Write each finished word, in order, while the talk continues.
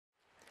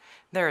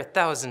There are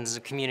thousands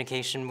of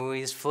communication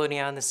buoys floating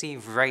out in the sea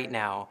right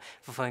now,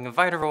 fulfilling a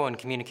vital role in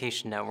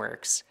communication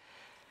networks.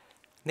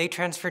 They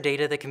transfer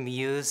data that can be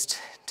used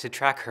to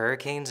track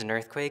hurricanes and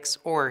earthquakes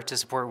or to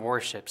support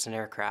warships and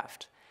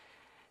aircraft.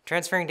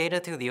 Transferring data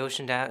through the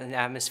ocean and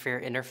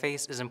atmosphere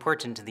interface is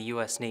important to the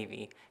US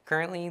Navy.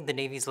 Currently, the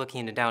Navy is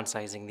looking into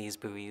downsizing these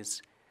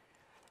buoys.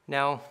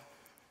 Now,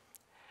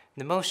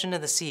 the motion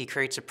of the sea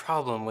creates a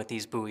problem with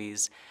these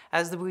buoys.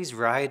 As the buoys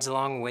rise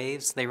along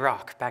waves, they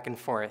rock back and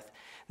forth.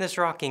 This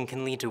rocking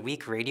can lead to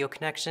weak radio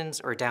connections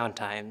or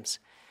downtimes.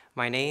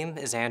 My name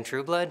is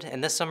Trueblood,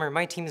 and this summer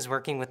my team is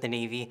working with the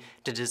Navy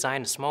to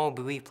design a small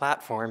buoy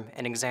platform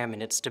and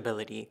examine its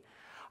stability.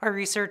 Our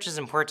research is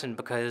important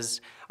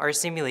because our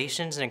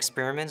simulations and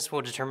experiments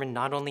will determine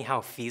not only how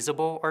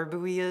feasible our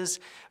buoy is,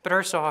 but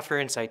also offer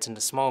insights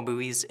into small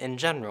buoys in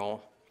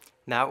general.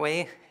 That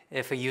way,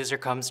 if a user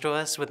comes to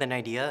us with an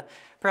idea,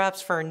 perhaps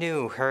for a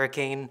new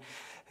hurricane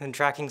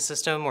tracking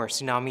system or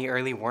tsunami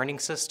early warning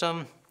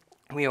system,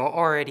 we will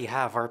already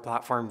have our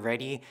platform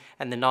ready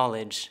and the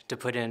knowledge to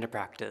put it into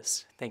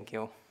practice. Thank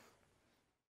you.